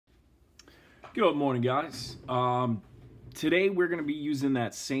Good morning, guys. Today we're going to be using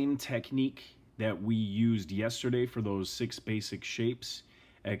that same technique that we used yesterday for those 6 basic shapes,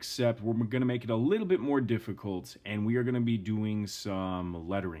 except we're going to make it a little bit more difficult, and we are going to be doing some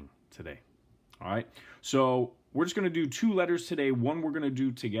lettering today. All right, so we're just going to do 2 letters today. One we're going to do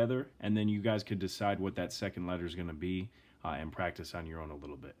together, and then you guys could decide what that second letter is going to be and practice on your own a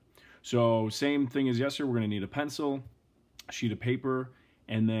little bit. So same thing as yesterday, we're going to need a pencil, a sheet of paper,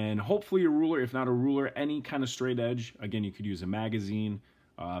 and then hopefully a ruler. If not a ruler, any kind of straight edge. Again, you could use a magazine,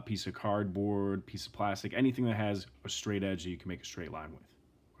 a piece of cardboard, piece of plastic, anything that has a straight edge that you can make a straight line with,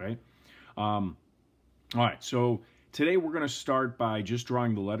 right? All right, so today we're going to start by just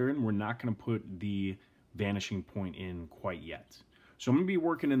drawing the letter in. We're not going to put the vanishing point in quite yet. So I'm going to be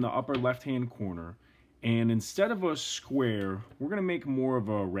working in the upper left-hand corner, and instead of a square, we're going to make more of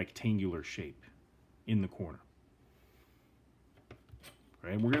a rectangular shape in the corner.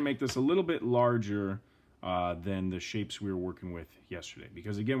 Right? We're going to make this a little bit larger than the shapes we were working with yesterday,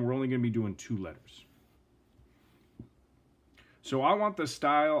 because again, we're only going to be doing 2 letters. So I want the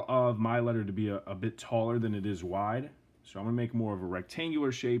style of my letter to be a bit taller than it is wide. So I'm going to make more of a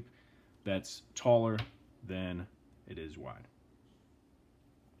rectangular shape that's taller than it is wide.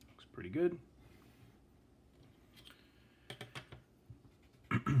 Looks pretty good.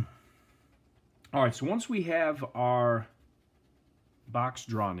 All right, so once we have our box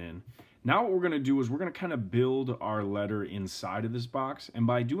drawn in, now what we're going to do is we're going to kind of build our letter inside of this box, and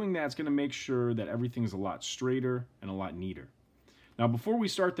by doing that, it's going to make sure that everything's a lot straighter and a lot neater. Now before we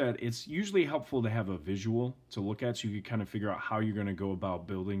start that, it's usually helpful to have a visual to look at so you can kind of figure out how you're going to go about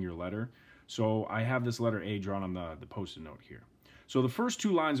building your letter. So I have this letter A drawn on the post-it note here. So the first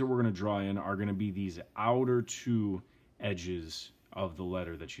 2 lines that we're going to draw in are going to be these outer 2 edges of the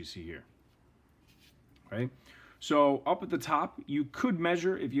letter that you see here. Okay? So up at the top, you could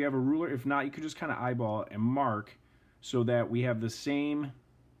measure if you have a ruler. If not, you could just kind of eyeball and mark so that we have the same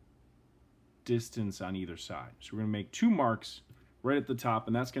distance on either side. So we're going to make 2 marks right at the top,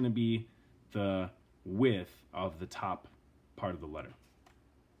 and that's going to be the width of the top part of the letter.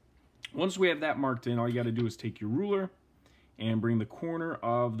 Once we have that marked in, all you got to do is take your ruler and bring the corner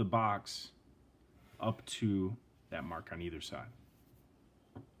of the box up to that mark on either side.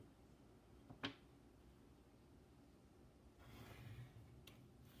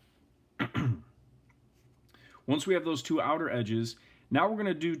 Once we have those 2 outer edges, now we're going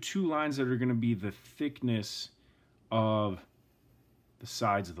to do 2 lines that are going to be the thickness of the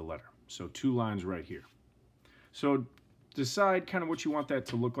sides of the letter. So 2 lines right here. So decide kind of what you want that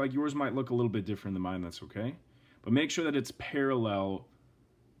to look like. Yours might look a little bit different than mine, that's okay. But make sure that it's parallel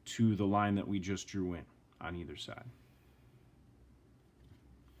to the line that we just drew in on either side.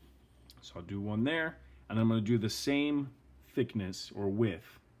 So I'll do one there, and I'm going to do the same thickness or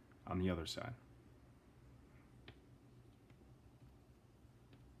width on the other side.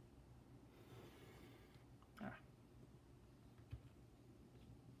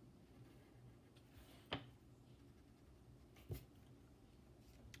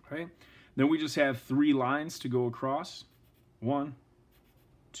 Okay. Then we just have 3 lines to go across. 1,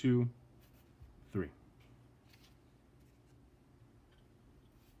 2, 3.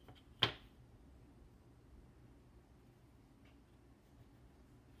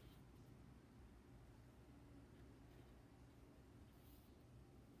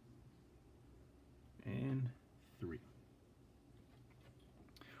 And 3.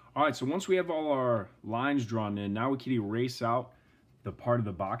 All right, so once we have all our lines drawn in, now we can erase out the part of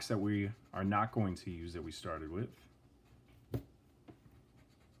the box that we are not going to use that we started with.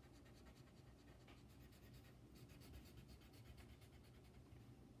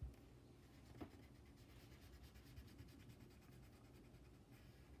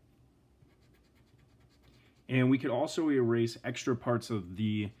 And we could also erase extra parts of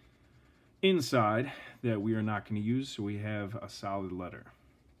the inside that we are not going to use, so we have a solid letter.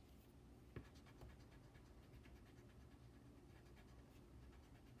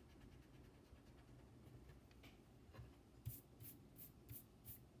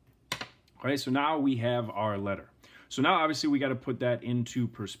 Okay, so now we have our letter. So now obviously we got to put that into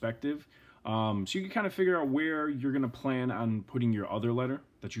perspective. So you can kind of figure out where you're going to plan on putting your other letter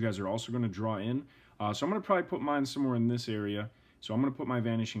that you guys are also going to draw in. So I'm going to probably put mine somewhere in this area. So I'm going to put my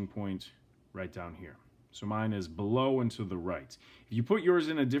vanishing point right down here. So mine is below and to the right. If you put yours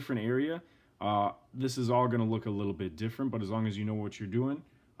in a different area, this is all going to look a little bit different, but as long as you know what you're doing,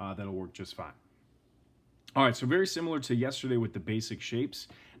 that'll work just fine. All right, so very similar to yesterday with the basic shapes.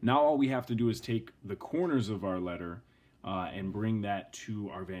 Now all we have to do is take the corners of our letter and bring that to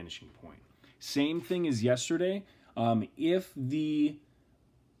our vanishing point. Same thing as yesterday. If the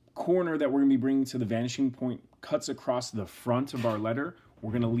corner that we're going to be bringing to the vanishing point cuts across the front of our letter,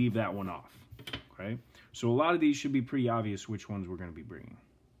 we're going to leave that one off. Okay? So a lot of these should be pretty obvious which ones we're going to be bringing.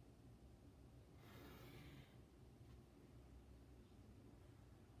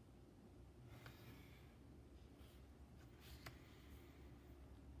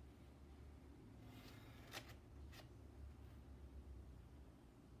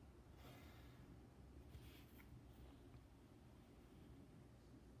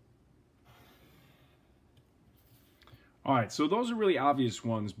 All right, so those are really obvious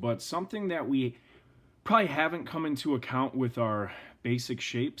ones, but something that we probably haven't come into account with our basic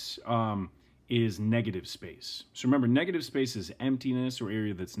shapes is negative space. So remember, negative space is emptiness or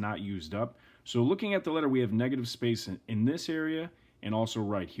area that's not used up. So looking at the letter, we have negative space in this area and also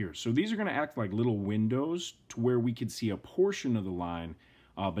right here. So these are going to act like little windows to where we could see a portion of the line,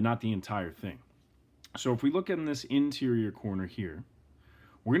 but not the entire thing. So if we look in this interior corner here,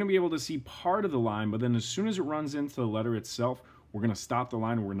 we're going to be able to see part of the line, but then as soon as it runs into the letter itself, we're going to stop the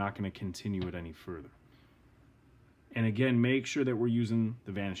line and we're not going to continue it any further. And again, make sure that we're using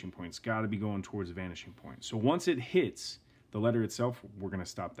the vanishing point. It's got to be going towards the vanishing point. So once it hits the letter itself, we're going to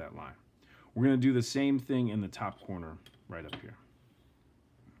stop that line. We're going to do the same thing in the top corner right up here.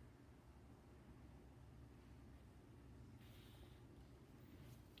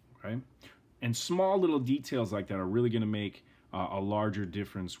 Okay? And small little details like that are really going to make a larger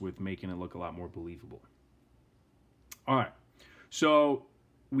difference with making it look a lot more believable. All right, so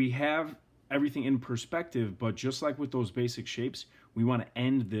we have everything in perspective, but just like with those basic shapes, we want to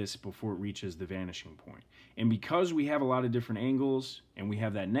end this before it reaches the vanishing point. And because we have a lot of different angles and we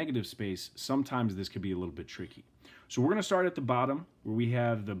have that negative space, sometimes this could be a little bit tricky. So we're going to start at the bottom where we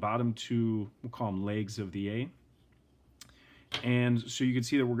have the bottom two, we'll call them legs of the A. And so you can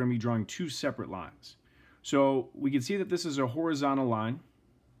see that we're going to be drawing two separate lines. So we can see that this is a horizontal line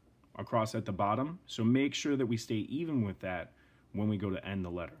across at the bottom. So make sure that we stay even with that when we go to end the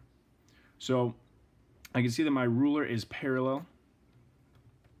letter. So I can see that my ruler is parallel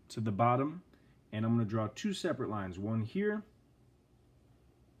to the bottom, and I'm going to draw two separate lines, one here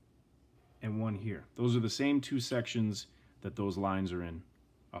and one here. Those are the same two sections that those lines are in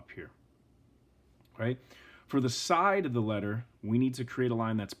up here. Right? For the side of the letter, we need to create a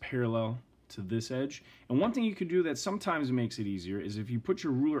line that's parallel to this edge. And one thing you could do that sometimes makes it easier is if you put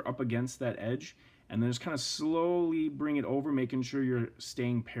your ruler up against that edge and then just kind of slowly bring it over, making sure you're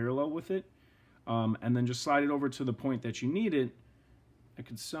staying parallel with it, and then just slide it over to the point that you need it, it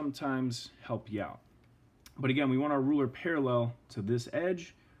could sometimes help you out. But again, we want our ruler parallel to this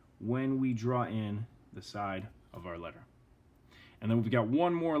edge when we draw in the side of our letter. And then we've got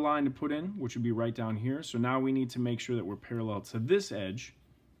one more line to put in, which would be right down here. So now we need to make sure that we're parallel to this edge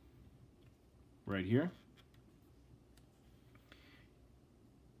right here.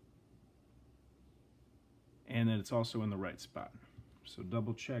 And then it's also in the right spot. So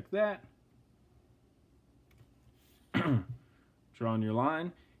double check that. Draw on your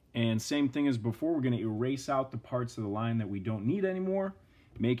line. And same thing as before, we're going to erase out the parts of the line that we don't need anymore,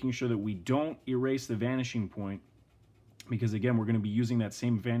 making sure that we don't erase the vanishing point, because again, we're going to be using that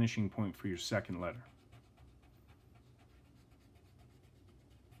same vanishing point for your second letter.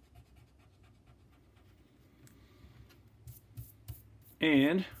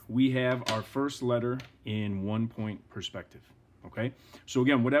 And we have our first letter in 1 point perspective. Okay, so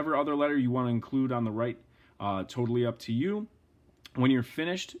again, whatever other letter you want to include on the right, totally up to you. When you're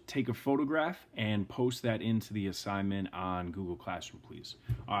finished, take a photograph and post that into the assignment on Google Classroom, please.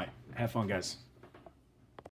 All right, have fun, guys.